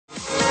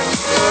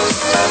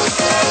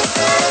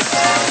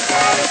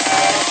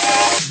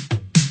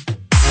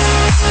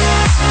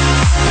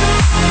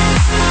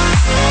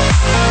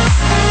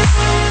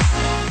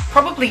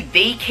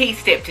The key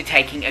step to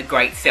taking a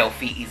great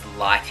selfie is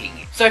lighting.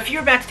 So if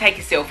you're about to take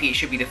a selfie, it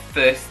should be the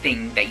first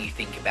thing that you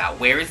think about.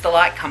 Where is the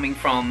light coming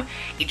from?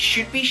 It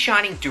should be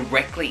shining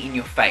directly in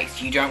your face.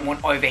 You don't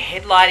want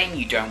overhead lighting,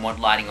 you don't want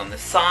lighting on the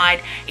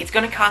side. It's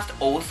going to cast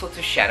all sorts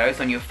of shadows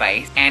on your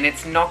face, and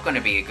it's not going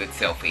to be a good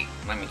selfie,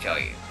 let me tell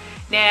you.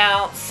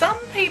 Now, some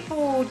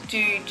people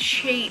do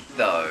cheat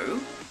though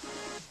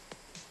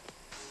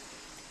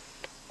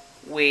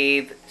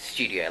with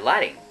studio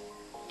lighting.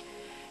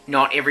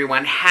 Not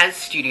everyone has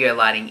studio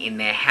lighting in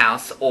their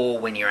house or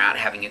when you're out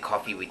having a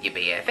coffee with your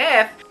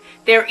BFF.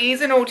 There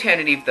is an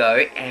alternative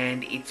though,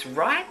 and it's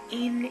right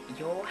in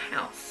your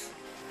house.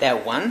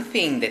 That one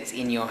thing that's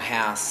in your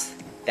house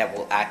that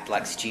will act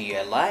like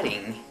studio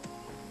lighting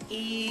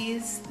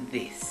is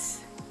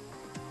this.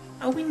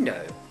 A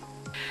window.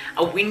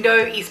 A window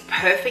is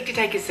perfect to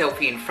take a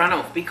selfie in front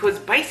of because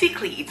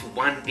basically it's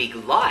one big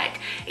light.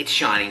 It's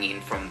shining in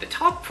from the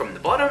top, from the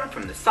bottom,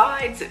 from the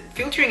sides,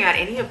 filtering out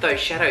any of those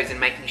shadows and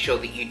making sure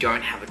that you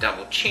don't have a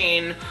double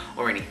chin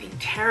or anything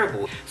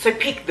terrible. So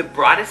pick the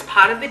brightest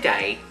part of the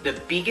day,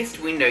 the biggest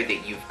window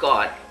that you've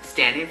got,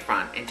 stand in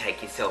front and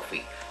take your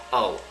selfie.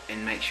 Oh,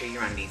 and make sure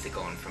your undies are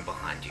gone from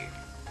behind you.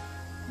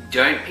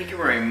 Don't pick a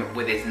room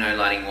where there's no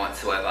lighting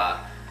whatsoever.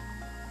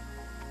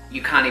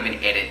 You can't even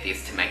edit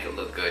this to make it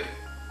look good.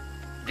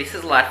 This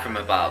is light from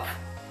above.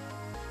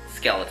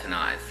 Skeleton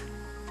eyes.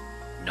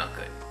 Not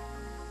good.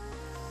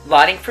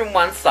 Lighting from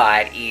one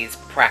side is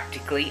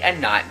practically a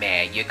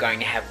nightmare. You're going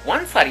to have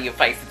one side of your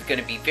face that's going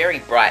to be very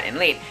bright and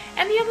lit,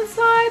 and the other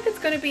side that's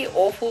going to be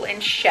awful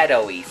and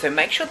shadowy. So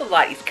make sure the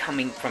light is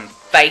coming from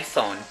face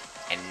on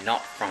and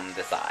not from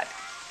the side.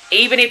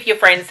 Even if your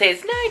friend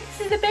says, no, this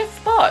is the best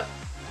spot.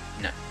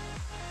 No.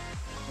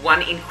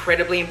 One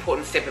incredibly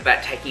important step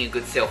about taking a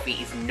good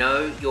selfie is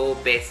know your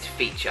best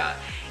feature.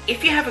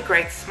 If you have a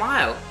great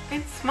smile,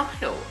 then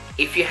smile.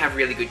 If you have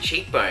really good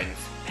cheekbones,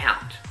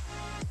 pout.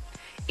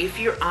 If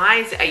your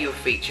eyes are your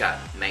feature,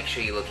 make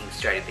sure you're looking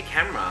straight at the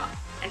camera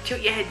and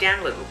tilt your head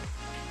down a little.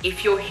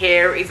 If your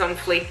hair is on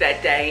fleek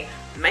that day,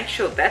 make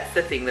sure that's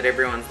the thing that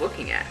everyone's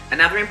looking at.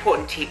 Another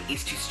important tip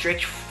is to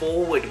stretch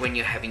forward when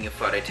you're having your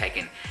photo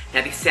taken.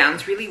 Now this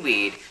sounds really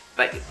weird,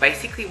 but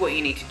basically what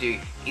you need to do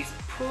is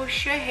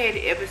push your head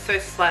ever so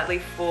slightly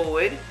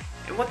forward,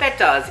 and what that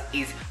does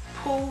is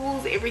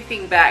pulls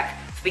everything back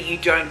so that you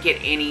don't get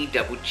any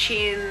double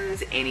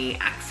chins, any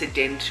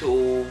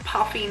accidental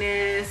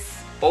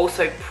puffiness.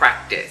 Also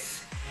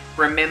practice.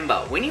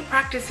 Remember, when you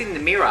practice in the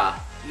mirror,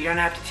 you don't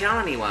have to tell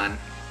anyone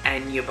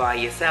and you're by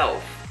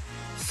yourself.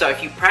 So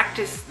if you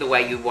practice the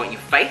way you want your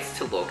face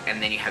to look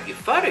and then you have your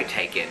photo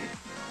taken,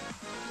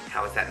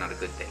 how is that not a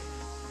good thing?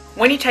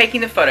 When you're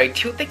taking the photo,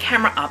 tilt the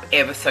camera up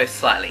ever so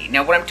slightly.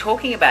 Now what I'm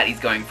talking about is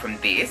going from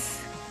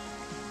this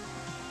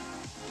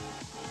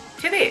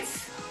to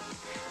this.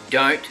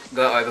 Don't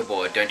go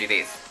overboard, don't do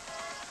this.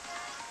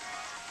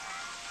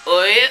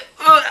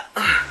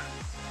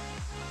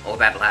 Or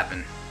that'll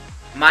happen.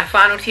 My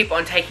final tip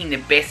on taking the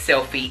best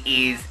selfie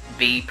is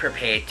be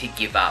prepared to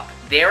give up.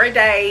 There are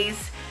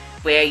days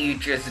where you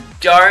just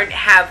don't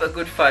have a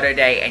good photo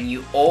day, and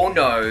you all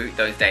know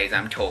those days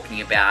I'm talking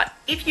about.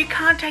 If you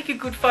can't take a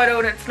good photo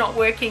and it's not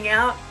working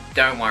out,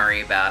 don't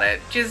worry about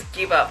it. Just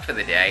give up for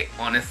the day,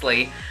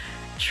 honestly.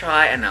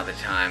 Try another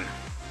time.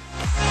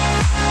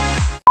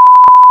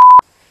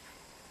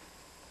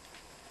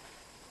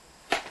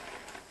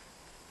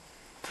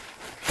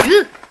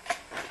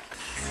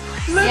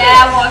 Yeah,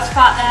 I was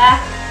fat there.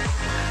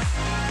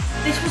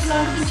 This was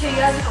longer than 2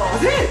 years ago.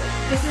 Was it?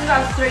 This is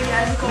about 3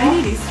 years ago.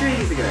 Maybe it is 3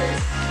 years ago.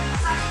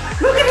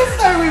 Look at us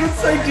though, we look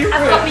so different.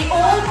 I've got my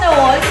old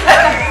nose,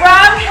 I've got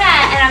brown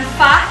hair, and I'm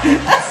fat.